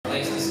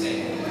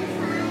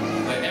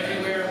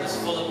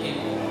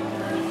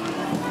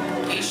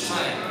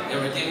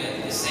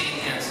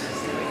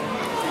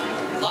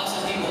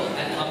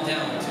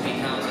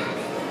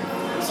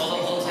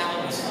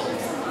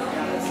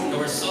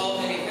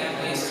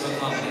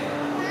comedy.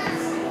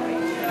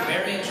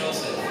 Mary and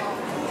Joseph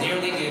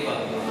nearly gave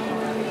up,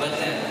 but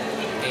then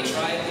they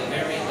tried the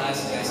very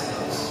last guest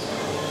house.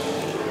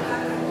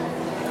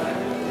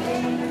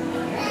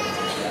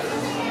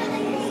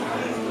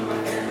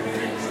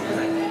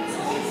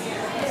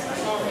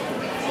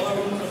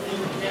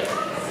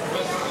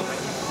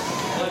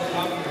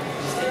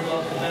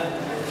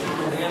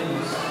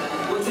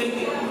 We'll take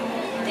it.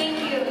 Thank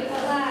you.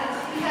 At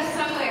last, we have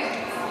somewhere.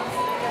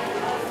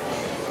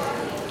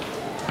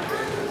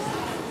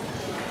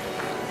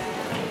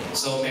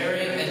 So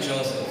Mary and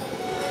Joseph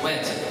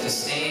went to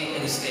stay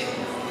in the stable.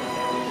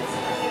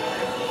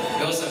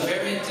 It was a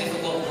very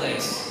difficult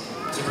place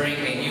to bring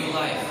a new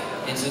life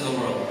into the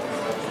world.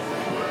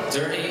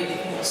 Dirty,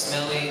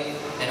 smelly,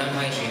 and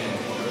unhygienic.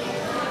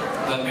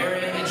 But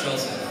Mary and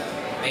Joseph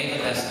made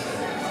the best of it.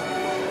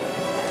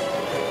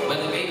 When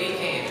the baby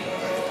came,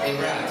 they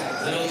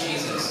wrapped little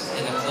Jesus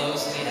in the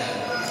clothes they had.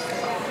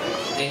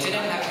 They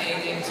didn't have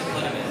anything to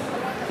put him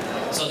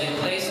in, so they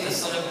placed the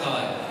Son of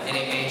God in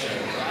a manger,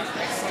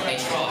 a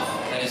trough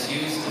that is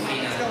used to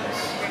feed animals.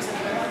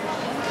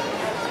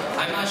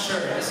 I'm not sure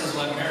this is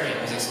what Mary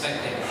was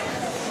expecting.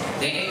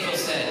 The angel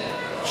said,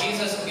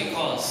 Jesus will be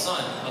called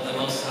Son of the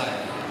Most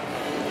High.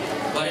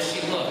 But as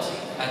she looked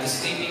at the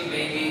sleeping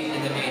baby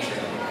in the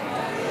manger,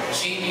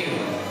 she knew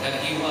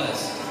that he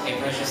was a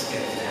precious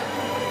gift.